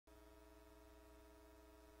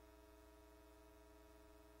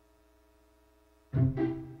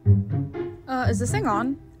Is this thing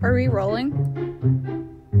on? Are we rolling?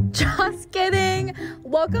 Just kidding.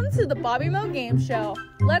 Welcome to the Bobby Mo Game Show.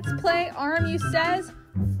 Let's play RMU Says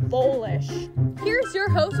Foolish. Here's your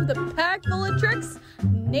host with a pack full of tricks,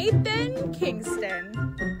 Nathan Kingston.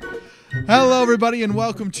 Hello, everybody, and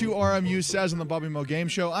welcome to RMU Says on the Bobby Mo Game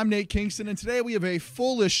Show. I'm Nate Kingston, and today we have a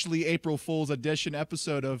foolishly April Fool's edition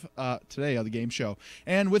episode of today of the game show.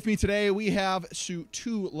 And with me today, we have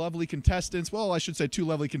two lovely contestants. Well, I should say two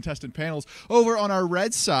lovely contestant panels. Over on our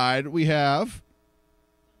red side, we have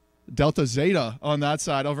Delta Zeta on that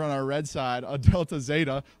side. Over on our red side, a Delta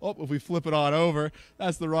Zeta. Oh, if we flip it on over,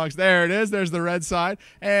 that's the wrong. There it is. There's the red side.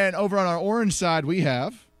 And over on our orange side, we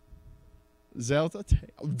have Zelda.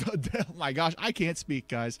 Oh my gosh, I can't speak,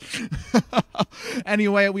 guys.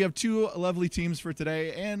 Anyway, we have two lovely teams for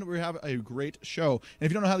today, and we have a great show. And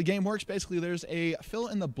if you don't know how the game works, basically there's a fill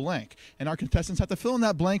in the blank, and our contestants have to fill in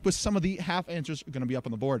that blank with some of the half answers going to be up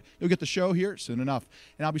on the board. You'll get the show here soon enough.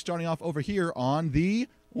 And I'll be starting off over here on the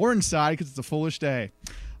orange side because it's a foolish day.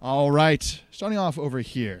 All right, starting off over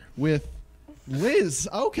here with Liz.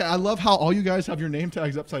 Okay, I love how all you guys have your name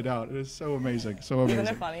tags upside down. It is so amazing. So amazing.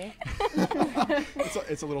 Isn't it funny?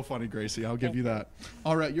 It's a little funny, Gracie. I'll give you that.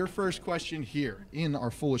 All right, your first question here in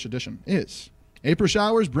our foolish edition is: April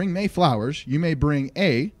showers bring May flowers. You may bring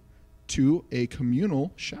A to a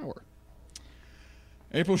communal shower.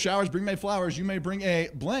 April showers bring May flowers. You may bring a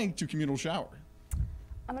blank to communal shower.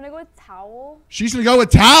 I'm going to go with towel. She's going to go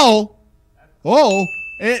with towel. Oh.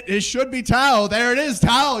 It should be towel. There it is,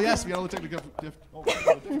 towel. Yes, we got a little technical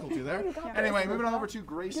difficulty there. Anyway, moving on over to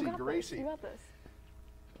Gracie. Gracie. You got this.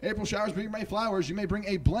 April showers bring May flowers. You may bring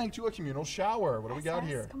a blank to a communal shower. What do we got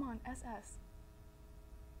here? Come on, SS.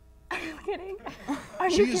 Are you kidding?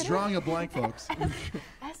 She is drawing a blank, folks.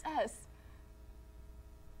 SS.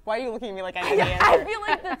 Why are you looking at me like I know the answer? I feel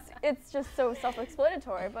like it's just so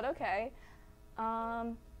self-explanatory, but okay.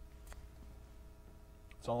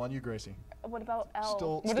 It's all on you, Gracie. What about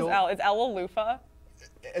L? What is L? Is L a loofah?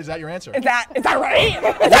 Is that your answer? Is that right? Is that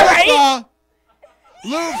right?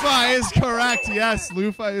 Loofah is correct. Yes,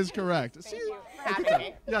 loofah is correct. Thank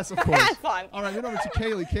you. Yes, of course. That's fun. All right, moving over to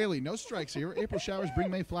Kaylee. Kaylee, no strikes here. April showers bring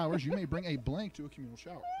May flowers. You may bring a blank to a communal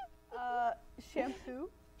shower. Shampoo.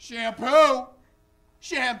 Shampoo.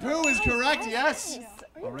 Shampoo is correct. Yes.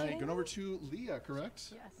 All right, going over to Leah.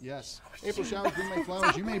 Correct. Yes. April showers bring May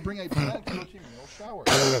flowers. You may bring a blank to a communal shower.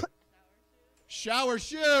 Shower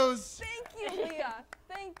shoes. Thank you, Leah.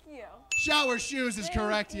 Thank you. Shower shoes is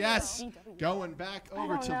correct. Yes. Going back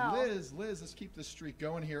over to Liz. Liz, let's keep this streak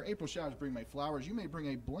going here. April showers bring May flowers. You may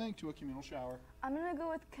bring a blank to a communal shower. I'm going to go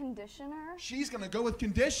with conditioner. She's going to go with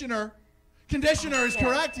conditioner. Conditioner is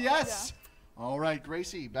correct. Yes. Yeah. All right,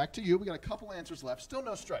 Gracie, back to you. We got a couple answers left. Still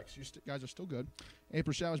no strikes. You guys are still good.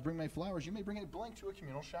 April showers bring May flowers. You may bring a blank to a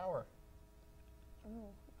communal shower.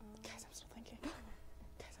 Guys, I'm still thinking. Guys,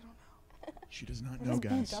 I don't know. She does not know,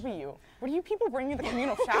 guys. BW. What do you people bring me the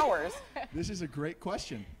communal showers? This is a great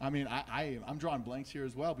question. I mean, I'm drawing blanks here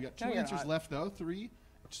as well. We got two answers left, though. Three.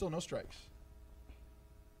 Still no strikes.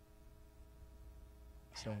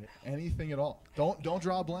 So anything at all. Don't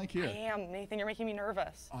draw a blank here. I am. Nathan, you're making me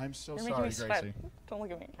nervous. I'm so you're sorry, making me Gracie. Sweat. Don't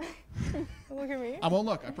look at me. Don't look at me. I won't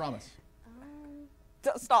look, I promise.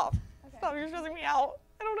 Stop. Okay. Stop, you're stressing me out.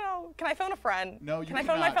 I don't know. Can I phone a friend? No, you cannot. Can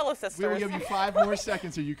I phone my fellow sisters? We will give you 5 more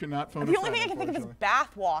seconds or you cannot phone a friend. The only thing I can think of is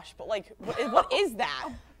bath wash, but like, what is that?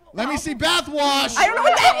 Let me see bath wash. I don't know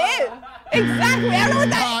what that is. Exactly, I don't know what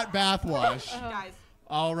that is. Not bath wash. Guys.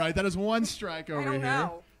 All right, that is one strike over here. I don't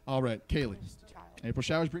know. All right, Kaylee. April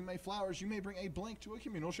showers bring May flowers. You may bring a blank to a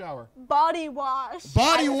communal shower. Body wash.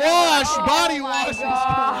 Body wash. Body wash is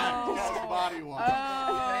correct. Yes, body wash.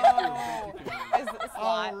 Thank you.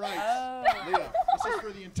 All right. Leah, this is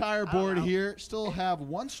for the entire board here. Still have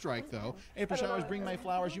one strike, though. April showers bring May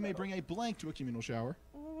flowers. You may bring a blank to a communal shower.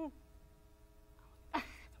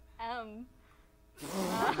 M.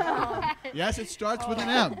 Yes, it starts with an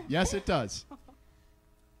M. Yes, it does.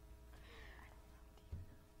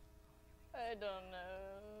 I don't know.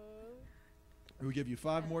 We'll give you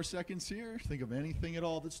 5 more seconds here. Think of anything at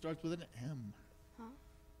all that starts with an M.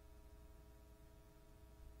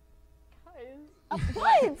 Huh?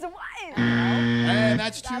 What? And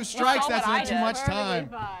that's 2 strikes. That's not too much Perfectly time.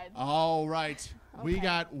 fine. All right. We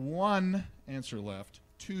got 1 answer left.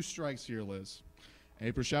 2 strikes here, Liz.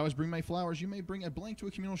 April showers bring May flowers. You may bring a blank to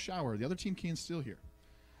a communal shower. The other team can steal here.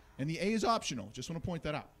 And the A is optional. Just want to point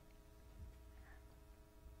that out.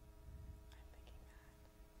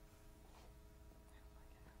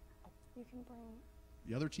 You can bring.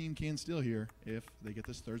 The other team can steal here if they get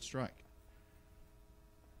this 3rd strike.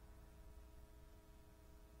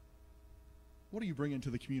 What are you bringing to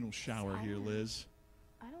the communal shower here, Liz?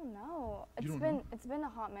 I don't know. It's been a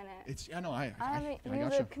hot minute. I know. I haven't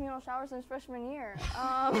used gotcha. a communal shower since freshman year.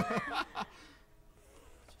 A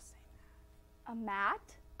mat?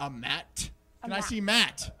 A mat? Can I see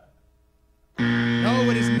Matt? No,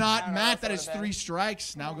 it is not Matt. That is 3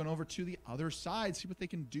 strikes. Now going over to the other side. See what they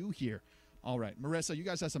can do here. All right, Marissa, you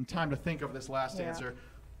guys have some time to think of this last answer.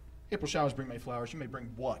 April showers bring May flowers. You may bring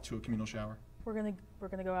what to a communal shower? We're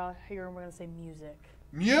gonna go out here and we're gonna say music.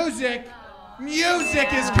 Music.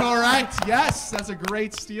 Music is correct. Yes, that's a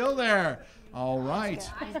great steal there. All right.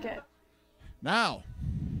 That's good. Now,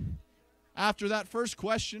 after that first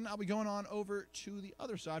question, I'll be going on over to the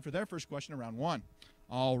other side for their first question in round 1.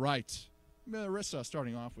 All right. Marissa,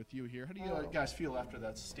 starting off with you here. How do you guys feel after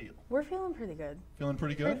that steal? We're feeling pretty good. Feeling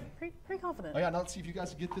pretty good? Pretty confident. Oh, yeah, now let's see if you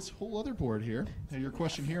guys get this whole other board here. Now, your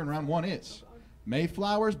question here in round 1 is,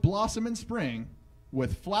 Mayflowers blossom in spring.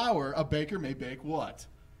 With flour, a baker may bake what?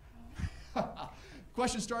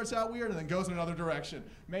 Question starts out weird and then goes in another direction.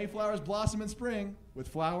 Mayflowers blossom in spring. With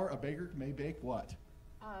flour, a baker may bake what?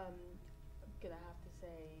 I'm gonna have to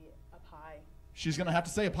say a pie. She's going to have to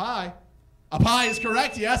say a pie. A pie is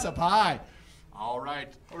correct. Yes, a pie. All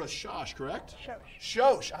right. Or a shosh, correct?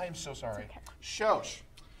 Shosh. I am so sorry. Okay. Shosh.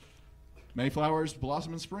 Mayflowers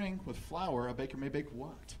blossom in spring. With flour, a baker may bake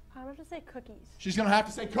what? I'm gonna have to say cookies. She's going to have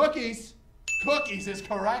to say cookies. Cookies is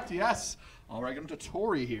correct. Yes. All right. Going to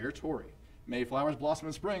Tori here. Tori. Mayflowers blossom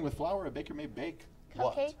in spring. With flour, a baker may bake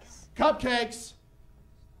what? Cupcakes.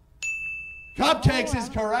 Cupcakes is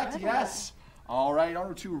correct. Yes. All right.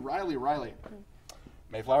 On to Riley. Riley.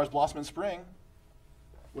 Mayflowers blossom in spring.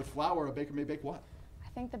 With flour, a baker may bake what? I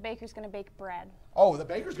think the baker's gonna bake bread. Oh, the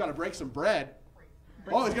baker's got to break some bread.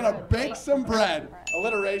 Oh, he's going to bake some bread.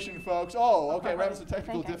 Alliteration, folks. Oh, okay. We're having some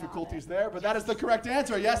technical difficulties there, but that is the correct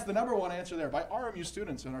answer. Yes, the number 1 answer there by RMU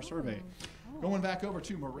students in our survey. Going back over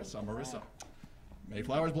to Marissa. Marissa.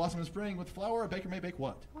 Mayflowers blossom in spring. With flour, a baker may bake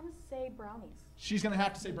what? I want to say brownies. She's going to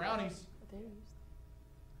have to say brownies.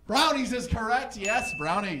 Brownies is correct. Yes,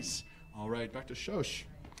 brownies. All right, back to Shosh.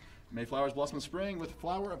 Mayflowers blossom in spring. With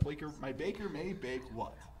flour, my baker may bake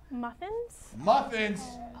what? Muffins? Muffins.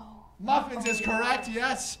 Muffins is correct,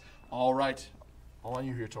 yes. All right. All on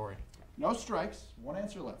you here, Tori. No strikes. 1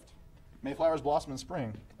 answer left. Mayflowers blossom in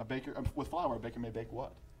spring. With flour, a baker may bake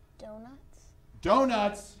what? Donuts?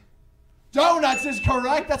 Donuts. Donuts is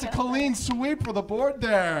correct. That's a clean sweep for the board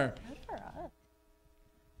there. Good for us.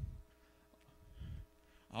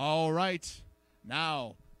 All right.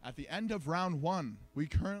 Now, at the end of round 1, we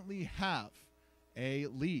currently have a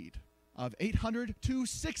lead of 800 to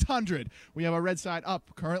 600. We have our red side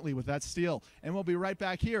up currently with that steal. And we'll be right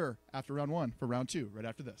back here after round 1 for round 2, right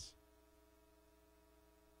after this.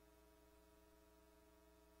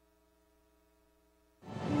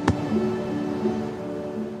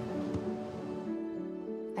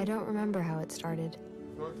 I don't remember how it started.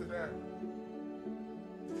 Go to that.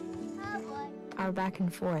 Our back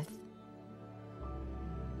and forth.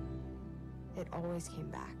 It always came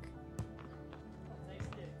back.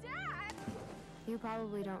 Dad! You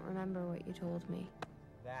probably don't remember what you told me,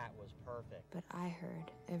 That was perfect. but I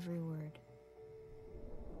heard every word.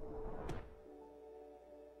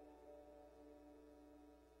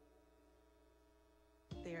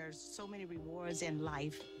 There's so many rewards in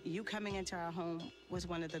life. You coming into our home was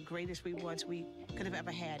one of the greatest rewards we could have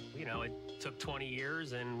ever had. You know, it took 20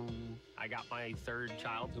 years, and I got my 3rd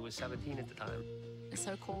child, who was 17 at the time. It's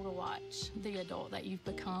so cool to watch the adult that you've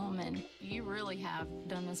become, and you really have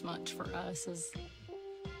done as much for us as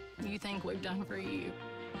you think we've done for you.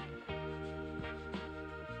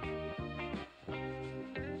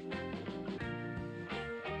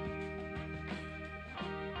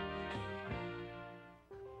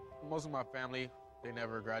 Most of my family, they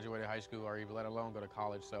never graduated high school or even let alone go to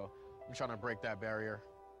college, so I'm trying to break that barrier.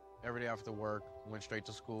 Every day after work, went straight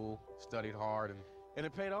to school, studied hard, and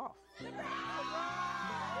it paid off.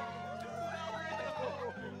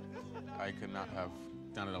 I could not have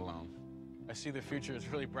done it alone. I see the future is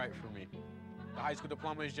really bright for me. The high school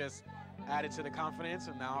diploma is just added to the confidence,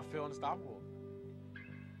 and now I feel unstoppable.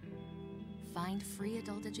 Find free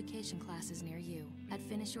adult education classes near you at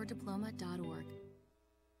finishyourdiploma.org.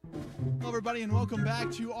 Hello, everybody, and welcome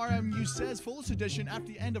back to RMU Says Fullest Edition. After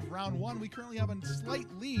the end of round 1, we currently have a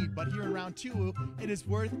slight lead, but here in round 2, it is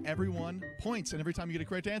worth everyone points, and every time you get a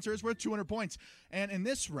correct answer, it's worth 200 points. And in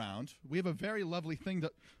this round, we have a very lovely thing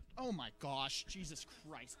that... Oh, my gosh. Jesus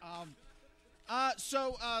Christ.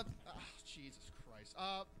 Jesus Christ.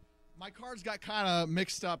 My cards got kind of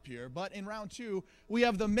mixed up here, but in round 2, we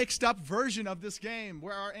have the mixed up version of this game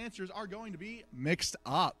where our answers are going to be mixed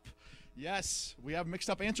up. Yes, we have mixed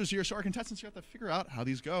up answers here, so our contestants have to figure out how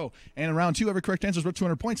these go. And in round 2, every correct answer is worth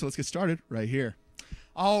 200 points, so let's get started right here.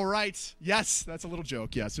 All right. Yes, that's a little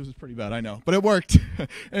joke. Yes, it was pretty bad, I know. But it worked.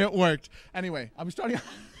 It worked. Anyway, I'm starting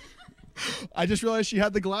I just realized she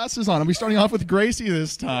had the glasses on. I'm starting off with Gracie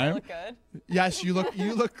this time. I look good? Yes, you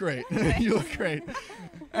look great. You look great.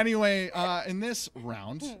 Anyway, in this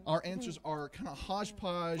round, our answers are kind of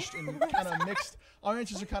hodgepodge and kind of mixed. Our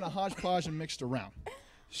answers are kind of hodgepodge and mixed around.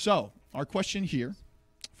 So, our question here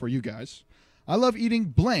for you guys. I love eating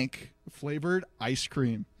blank flavored ice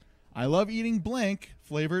cream. I love eating blank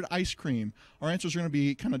flavored ice cream. Our answers are going to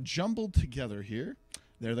be kind of jumbled together here.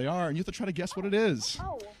 There they are, and you have to try to guess what it is.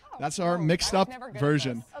 That's our mixed up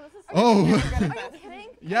version. Are you kidding?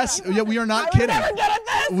 Yes, yeah, we are not kidding.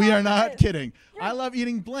 We are not kidding. I love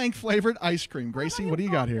eating blank flavored ice cream. Gracie, what do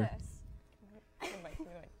you got here?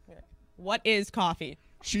 What is coffee?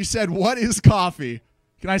 She said, what is coffee?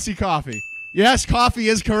 Can I see coffee? Yes, coffee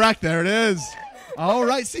is correct. There it is. All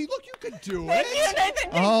right. See, look, you could do it.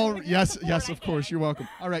 Oh, yes, yes, of course. You're welcome.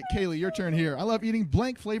 All right, Kaylee, your turn here. I love eating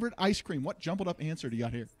blank flavored ice cream. What jumbled up answer do you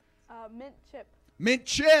got here? Mint chip. Mint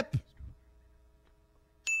chip.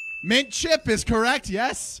 Mint chip is correct.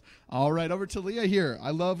 Yes. All right, over to Leah here.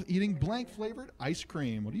 I love eating blank flavored ice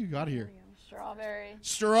cream. What do you got here? Strawberry.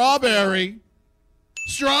 Strawberry.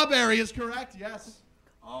 Strawberry is correct. Yes.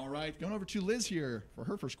 All right, going over to Liz here for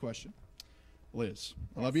her first question. Liz,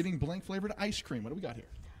 I love eating blank flavored ice cream. What do we got here?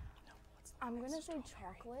 I'm going to say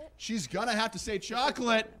chocolate. She's going to have to say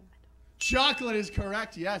chocolate. Chocolate is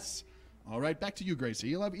correct. Yes. All right, back to you, Gracie.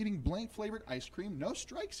 You love eating blank flavored ice cream. No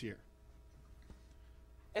strikes here.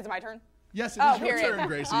 Is it my turn? Yes, it is your turn,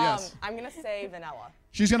 Gracie. Yes. I'm going to say vanilla.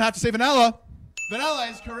 She's going to have to say vanilla. Vanilla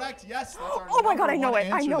is correct. Yes. That's our oh my God, I know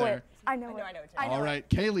it. I know there. it. I know it. All right,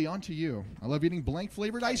 Kaylee, on to you. I love eating blank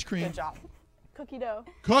flavored ice cream. Good job. Cookie dough.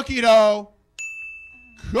 Cookie dough.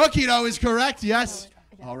 Cookie dough is correct. Yes.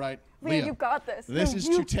 All right, Leah, you got this. This is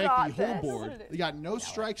to take the whole board. You got no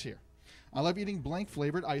strikes here. I love eating blank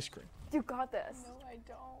flavored ice cream. You got this. No,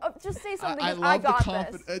 I don't. Just say something. I love got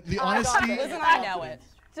the this. the honesty. Listen, I know it.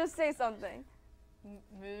 Just say something.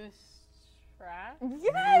 Moose track?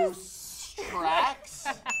 Yes! Moose tracks.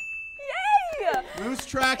 Yay! Moose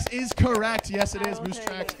tracks is correct. Yes, it is. Moose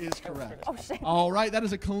tracks is correct. Oh, shit. All right, that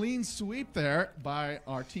is a clean sweep there by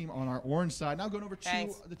our team on our orange side. Now going over to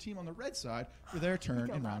Thanks. the team on the red side for their turn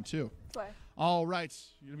in round 2. Play. All right,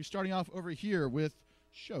 you're going to be starting off over here with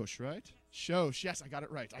Shosh, right? Shosh, yes, I got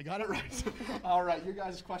it right. I got it right. All right, your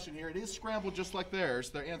guys' question here. It is scrambled just like theirs.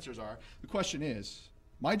 Their answers are. The question is,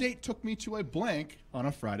 my date took me to a blank on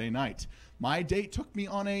a Friday night. My date took me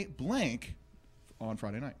on a blank on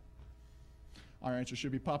Friday night. Our answers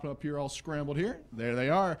should be popping up here all scrambled here. There they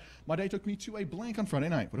are. My date took me to a blank on Friday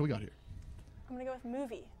night. What do we got here? I'm going to go with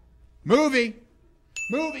movie. Movie.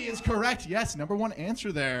 Movie is correct. Yes, number 1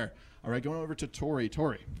 answer there. All right, going over to Tori.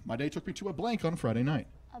 Tori, my date took me to a blank on Friday night.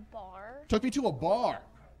 A bar. Took me to a bar.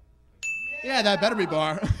 Yeah, that better be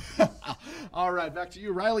bar. All right, back to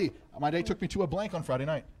you, Riley. My date took me to a blank on Friday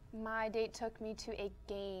night. My date took me to a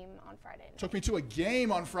game on Friday night. Took me to a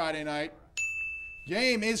game on Friday night.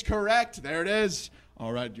 Game is correct. There it is.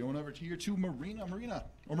 All right, going over here to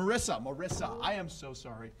Marissa. I am so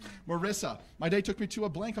sorry. Marissa, my date took me to a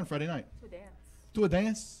blank on Friday night. To a dance. To a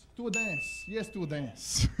dance. To a dance. Yes, to a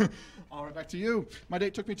dance. All right, back to you. My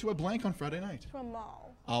date took me to a blank on Friday night. To a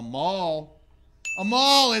mall. A mall. A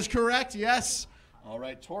mall is correct. Yes. All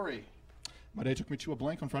right, Tori. My date took me to a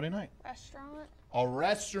blank on Friday night. Restaurant. A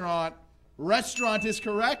restaurant. Restaurant is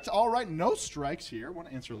correct. All right, no strikes here. 1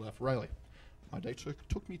 answer left. Riley. My date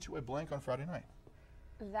took me to a blank on Friday night.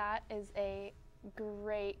 That is a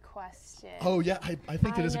great question. Oh, yeah, I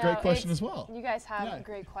think it is a great question as well. You guys have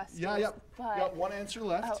great questions. Yeah. But Got 1 answer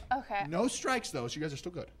left. Oh, okay. No strikes, though, so you guys are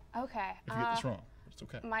still good. Okay. If you get this wrong, it's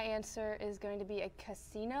okay. My answer is going to be a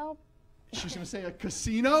casino. She's going to say a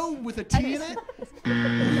casino with a T in it?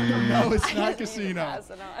 No, it's not casino.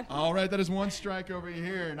 All right, that is 1 strike over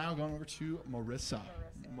here. Now going over to Marissa.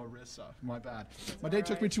 Marissa, my bad. My date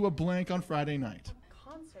took me to a blank on Friday night.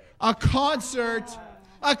 A concert.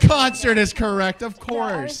 A concert is correct, of course.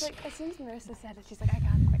 Yeah, I was like, as soon as Marissa said it, she's like, I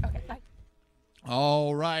got it. Like, okay, bye.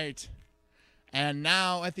 All right. And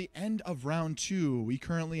now at the end of round 2, we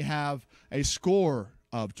currently have a score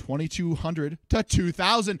of 2,200 to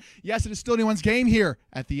 2,000. Yes, it is still anyone's game here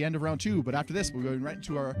at the end of round 2, but after this, we're going right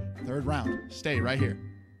into our 3rd round. Stay right here.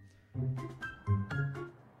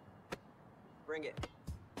 Bring it.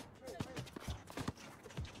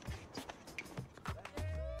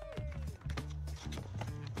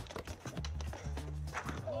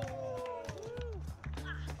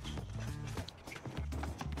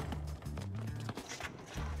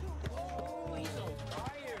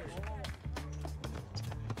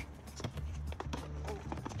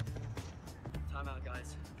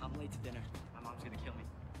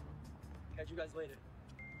 Catch you guys later.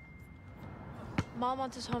 Mom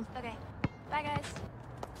wants us home. Okay. Bye, guys.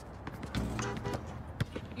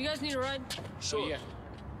 You guys need a ride? Sure. Yeah.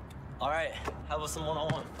 All right. How about some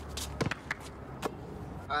one-on-one?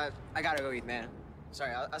 I gotta go eat, man.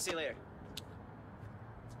 Sorry, I'll see you later.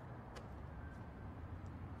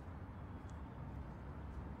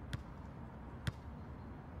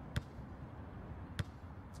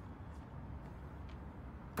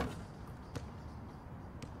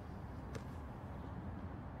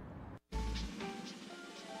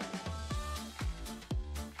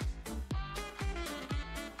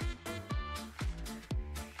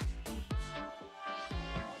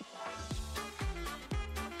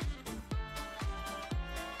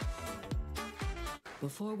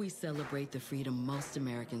 Before we celebrate the freedom most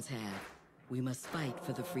Americans have, we must fight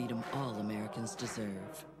for the freedom all Americans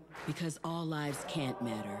deserve. Because all lives can't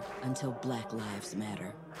matter until Black lives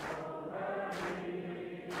matter.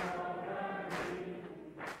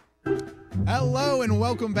 Hello and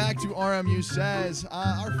welcome back to RMU Says,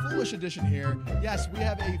 our foolish edition here. Yes, we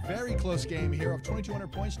have a very close game here of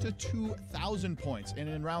 2,200 points to 2,000 points. And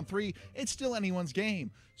in round 3, it's still anyone's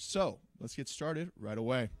game. So let's get started right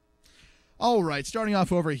away. All right, starting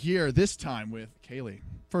off over here, this time with Kaylee.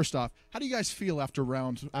 First off, how do you guys feel after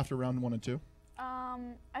round 1 and 2?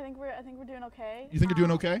 I think we're doing okay. You think you're doing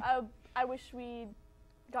okay? I wish we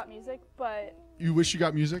got music, but You wish you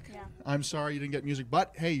got music? Yeah. I'm sorry you didn't get music,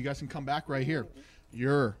 but hey, you guys can come back right here.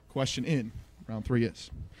 Your question in round 3 is,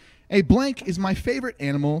 a blank is my favorite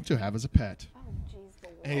animal to have as a pet. oh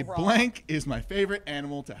jeez, A blank is my favorite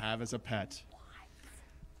animal to have as a pet.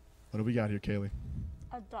 What do we got here, Kaylee?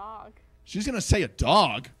 a dog. She's going to say a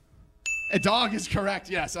dog. A dog is correct.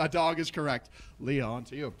 Yes, a dog is correct. Leah, on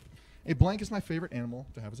to you. A blank is my favorite animal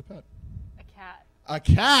to have as a pet. A cat. A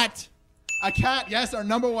cat. A cat. Yes, our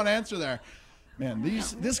number one answer there. Man,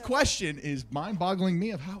 this question is mind-boggling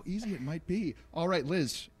me of how easy it might be. All right,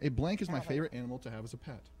 Liz, a blank is my favorite animal to have as a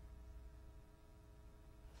pet.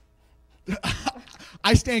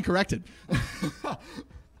 I stand corrected.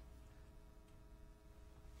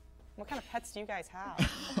 What kind of pets do you guys have?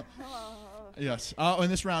 Yes. In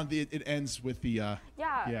this round, it ends with the. Yeah.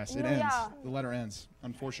 Yes, it ends. Yeah. The letter ends,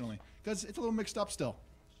 unfortunately, because it's a little mixed up still.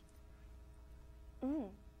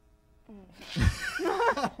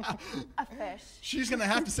 A fish. She's gonna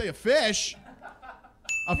have to say a fish.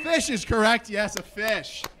 A fish is correct. Yes, a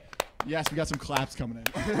fish. Yes, we got some claps coming in.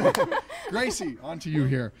 Gracie, on to you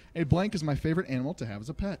here. A blank is my favorite animal to have as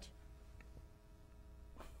a pet.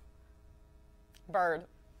 Bird.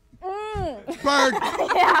 Bird.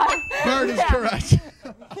 Yeah. Bird is correct.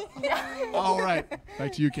 All right.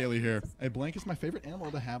 Back to you, Kaylee here. A blank is my favorite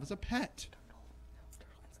animal to have as a pet.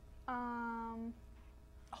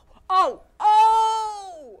 Oh!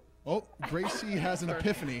 Oh, Gracie has an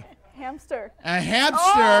epiphany. Hamster. A hamster.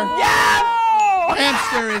 Oh, yeah!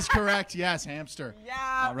 Hamster is correct. Yes, hamster.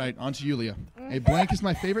 Yeah. All right, on to you, Leah. A blank is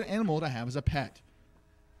my favorite animal to have as a pet.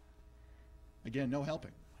 Again, no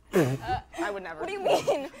helping. I would never. What do you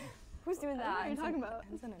mean? Who's doing that? What are you talking about?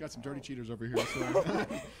 Got some dirty cheaters over here. So.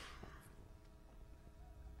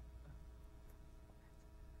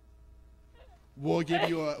 We'll give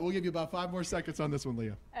you about 5 more seconds on this one,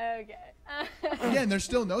 Leah. Okay. Again, there's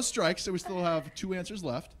still no strikes, so we still have 2 answers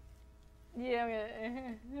left. Yeah,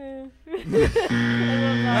 I'm gonna.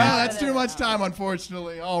 Well, that's too much time,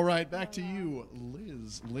 unfortunately. All right, back to you,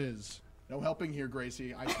 Liz. Liz, no helping here,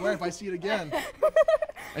 Gracie. I swear, if I see it again,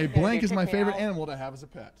 a blank is my favorite animal to have as a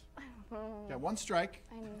pet. Got 1 strike,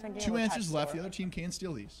 2 answers left. The other team can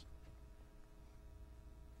steal these.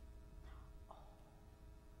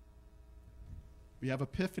 We have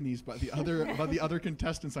epiphanies by the other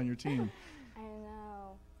contestants on your team. I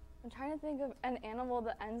know. I'm trying to think of an animal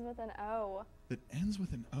that ends with an O. That ends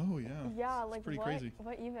with an O, yeah. Yeah, it's like pretty what? crazy.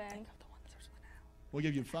 What even? We'll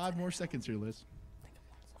give you 5 more seconds here, Liz.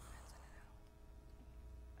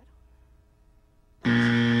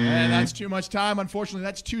 And that's too much time. Unfortunately,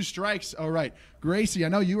 that's 2 strikes. All right. Gracie, I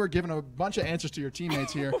know you were giving a bunch of answers to your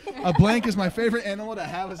teammates here. A blank is my favorite animal to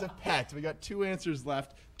have as a pet. We got 2 answers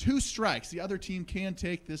left. 2 strikes. The other team can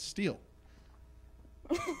take this steal.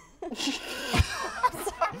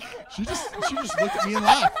 She just looked at me and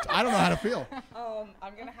laughed. I don't know how to feel.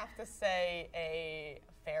 I'm gonna have to say a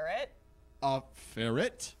ferret. A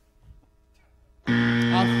ferret? A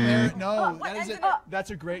ferret? No,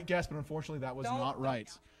 that's a great guess, but unfortunately that was not right.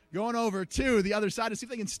 Going over to the other side to see if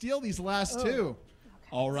they can steal these last 2. Okay.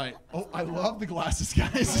 All right. Oh, I love the glasses,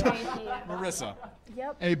 guys. Marissa.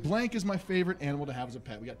 Yep. A blank is my favorite animal to have as a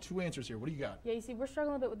pet. We got 2 answers here. What do you got? Yeah, you see, we're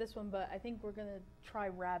struggling a bit with this one, but I think we're going to try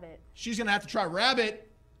rabbit. She's going to have to try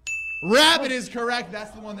rabbit. Rabbit is correct.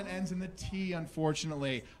 That's the one that ends in the T,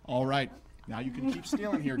 unfortunately. All right. Now you can keep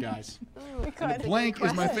stealing here, guys. And the blank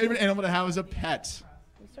is my favorite animal to have as a pet.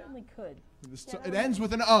 We certainly could. It ends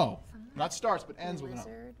with an O. Not starts, but ends with an O.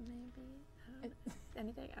 Lizard, maybe?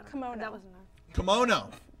 Anything? I don't know. Kimono. That was enough. Kimono.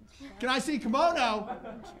 Can I see kimono?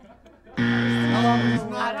 No, it's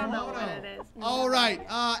not I don't kimono. know what it is. All right.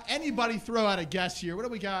 Anybody throw out a guess here? What do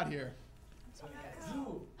we got here?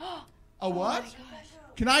 A what?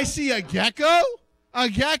 Can I see a gecko? A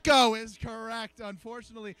gecko is correct.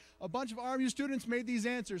 Unfortunately, a bunch of RMU students made these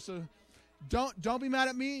answers, so don't be mad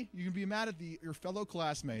at me. You can be mad at your fellow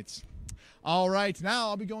classmates. All right, now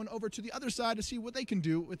I'll be going over to the other side to see what they can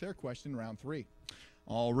do with their question in round 3.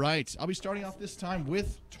 All right, I'll be starting off this time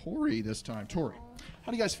with Tori this time. Tori,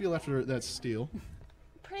 how do you guys feel after that steal?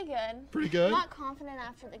 Pretty good. Pretty good? Not confident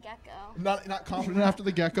after the gecko. Not confident after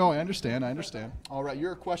the gecko. I understand. All right,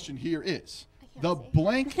 your question here is, the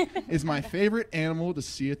blank is my favorite animal to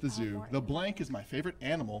see at the zoo. The blank is my favorite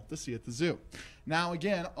animal to see at the zoo. Now,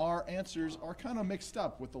 again, our answers are kind of mixed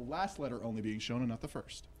up with the last letter only being shown and not the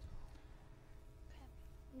first.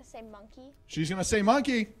 I'm going to say monkey. She's going to say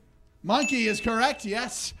monkey. Monkey is correct,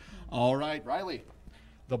 yes. All right, Riley.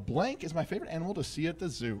 The blank is my favorite animal to see at the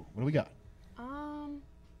zoo. What do we got?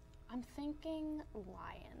 I'm thinking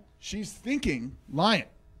lion. She's thinking lion.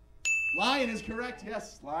 Lion is correct,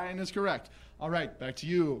 yes. Lion is correct. All right, back to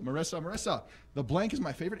you, Marissa. Marissa, the blank is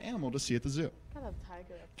my favorite animal to see at the zoo. Gotta have a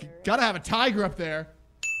tiger up there. Gotta have a tiger up there.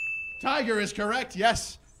 Tiger is correct,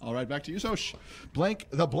 yes. All right, back to you, Sosh.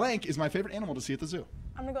 The blank is my favorite animal to see at the zoo.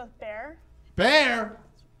 I'm gonna go with bear. Bear.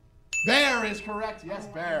 Bear is correct, yes,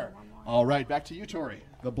 bear. All right, back to you, Tori.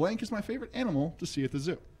 The blank is my favorite animal to see at the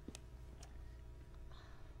zoo.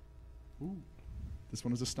 Ooh, this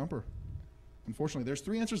one is a stumper. Unfortunately, there's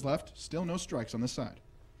 3 answers left. Still no strikes on this side.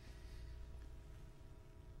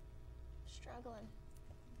 Struggling.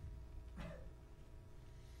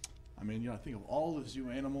 I mean, you gotta think of all the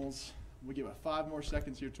zoo animals. We'll give it 5 more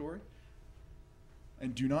seconds here, Tori.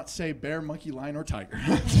 And do not say bear, monkey, lion, or tiger.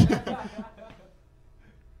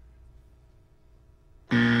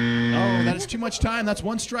 Oh, that is too much time. That's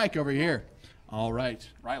 1 strike over here. All right,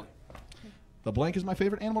 Riley. The blank is my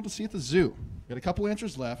favorite animal to see at the zoo. We got a couple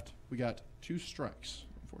answers left. We got 2 strikes,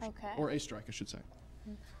 unfortunately. Okay. Or a strike, I should say.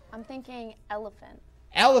 I'm thinking elephant.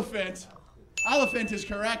 Elephant. Elephant is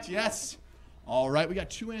correct, yes. All right, we got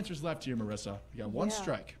 2 answers left here, Marissa. We got 1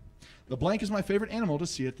 strike. The blank is my favorite animal to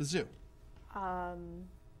see at the zoo.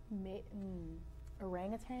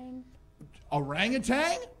 Orangutan.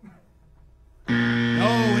 Orangutan?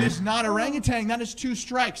 No, it is not orangutan. That is 2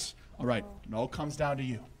 strikes. All right, it all comes down to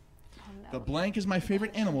you. The blank is my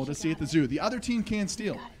favorite animal to see at the zoo. The other team can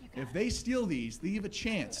steal. If they steal these, they have a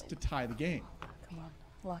chance to tie the game. Come on,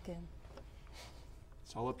 lock in.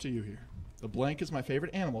 It's all up to you here. The blank is my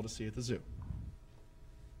favorite animal to see at the zoo.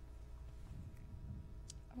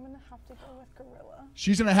 I'm gonna have to go with gorilla.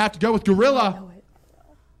 She's going to have to go with gorilla.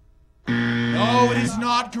 No, it is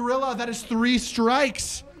not gorilla. That is 3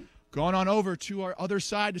 strikes. Going on over to our other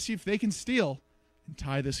side to see if they can steal and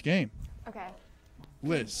tie this game. Okay.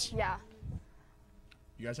 Liz, Yeah.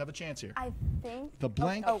 you guys have a chance here. I think. The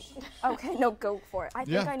blank. Oh, okay. No, go for it. I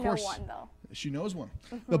think I of know course. one, though. She knows one.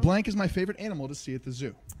 The blank is my favorite animal to see at the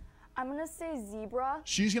zoo. I'm going to say zebra.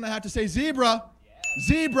 She's going to have to say zebra.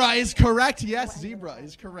 Zebra is correct. Yes, zebra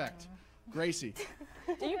is correct. Gracie.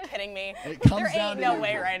 Are you kidding me? It comes there down ain't to no you.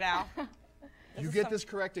 way right now. You get this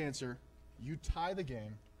correct answer. You tie the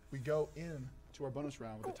game. We go in to our bonus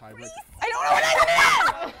round with a tiebreaker. I don't know what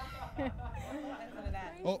it is!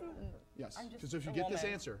 Oh, yes. Because if you get this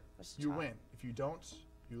answer, you win. If you don't,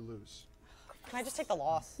 you lose. Can I just take the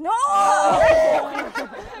loss? No!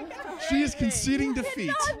 She is conceding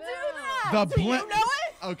defeat. The blank. You know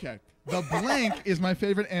it? Okay. The blank is my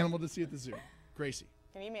favorite animal to see at the zoo. Gracie.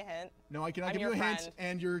 Can you give me a hint? No, I cannot I'm give you a your hint, friend.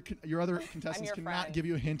 and your other contestants your cannot friend. give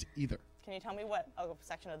you a hint either. Can you tell me what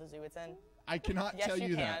section of the zoo it's in? I cannot Yes, tell you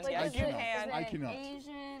you can. that. Yes, I you cannot. can. I cannot.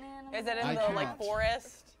 Asian animal? Is it in I the cannot.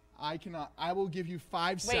 forest? I cannot. I will give you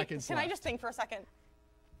 5 Wait, seconds can left. I just think for a second?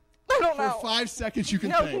 I don't know. For 5 seconds, you can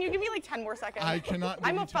No, think. can you give me like 10 more seconds? I cannot give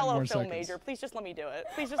I'm you a 10 fellow more film seconds. major. Please just let me do it.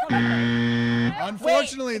 Please just let me think.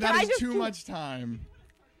 Unfortunately, Wait, that can I is just too do- much time.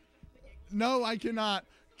 No, I cannot.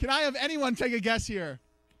 Can I have anyone take a guess here?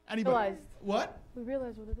 Anybody? Realized. What? We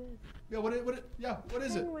realize what it is. Yeah, what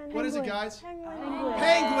is it? Penguin. What is it, Penguin. guys? Penguin.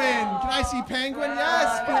 Penguin. Can I see penguin?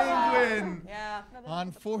 Yes, penguin. Yeah.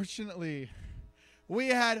 Unfortunately, we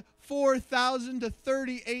had 4,000 to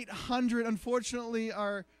 3,800. Unfortunately,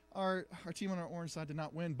 our team on our orange side did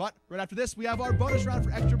not win. But right after this, we have our bonus round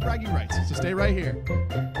for extra bragging rights. So stay right here.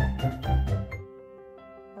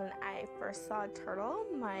 When I first saw a turtle,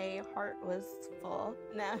 my heart was full.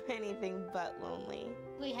 Now anything but lonely.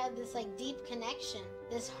 We had this like deep connection,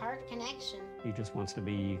 this heart connection. He just wants to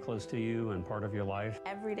be close to you and part of your life.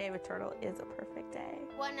 Every day with turtle is a perfect day.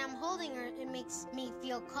 When I'm holding her, it makes me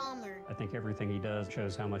feel calmer. I think everything he does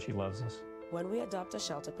shows how much he loves us. When we adopt a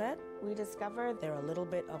shelter pet, we discover they're a little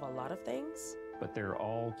bit of a lot of things. But they're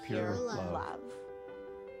all pure love.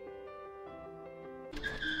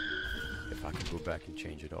 If I could go back and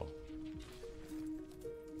change it all,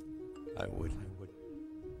 I would.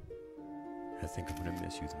 I think I'm gonna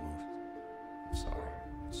miss you the most. I'm sorry.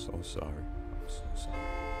 I'm so sorry. I'm so sorry.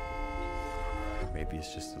 Maybe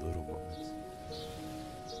it's just the little moments.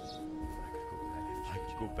 If I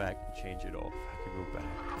could go back and change it all. If I could go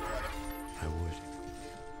back, I would.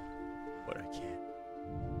 But I can't.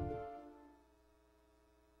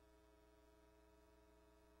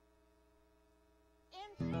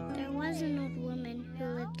 There was an old woman who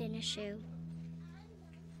lived in a shoe.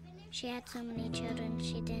 She had so many children,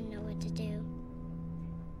 she didn't know what to do.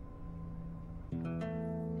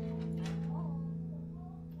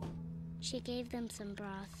 She gave them some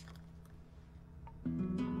broth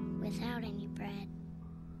without any bread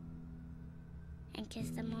and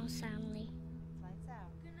kissed them all soundly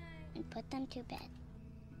and put them to bed.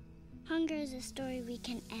 Hunger is a story we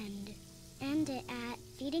can end. End it at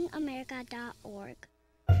feedingamerica.org.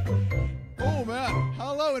 Oh man,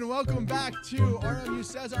 hello and welcome back to RMU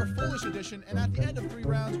Says, our Foolish edition. And at the end of 3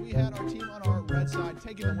 rounds, we had our team on our red side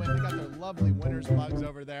taking the win. They got their lovely winners mugs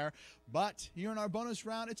over there. But here in our bonus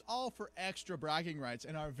round, it's all for extra bragging rights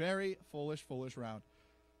in our very foolish round.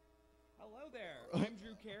 Hello there, I'm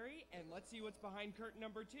Drew Carey, and let's see what's behind curtain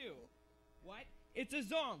number 2. What? It's a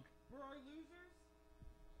zonk. For our losers?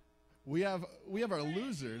 We have our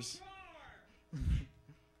losers.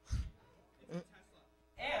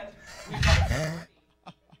 And we've got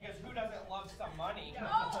because who doesn't love some money?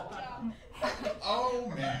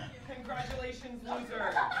 Oh man. Congratulations,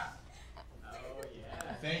 losers. Oh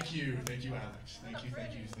yeah. Thank you, Alex. Thank you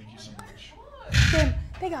so much. Tim,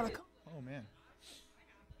 they got a call. Oh man.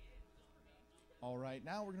 All right,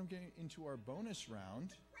 now we're gonna get into our bonus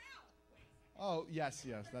round. Oh yes,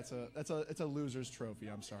 it's a loser's trophy.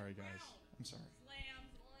 I'm sorry, guys. I'm sorry.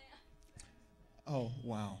 Oh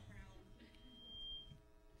wow.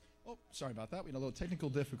 Oh, sorry about that. We had a little technical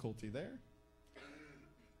difficulty there.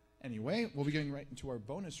 Anyway, we'll be getting right into our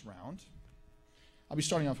bonus round. I'll be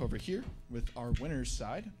starting off over here with our winner's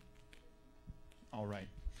side. All right.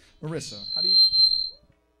 Marissa, how do you...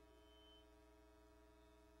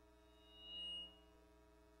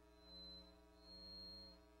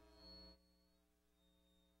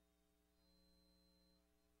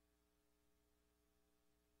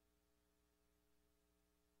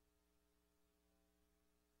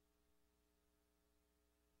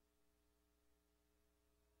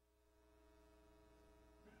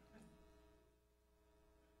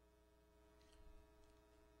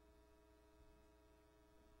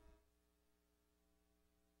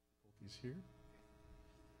 here.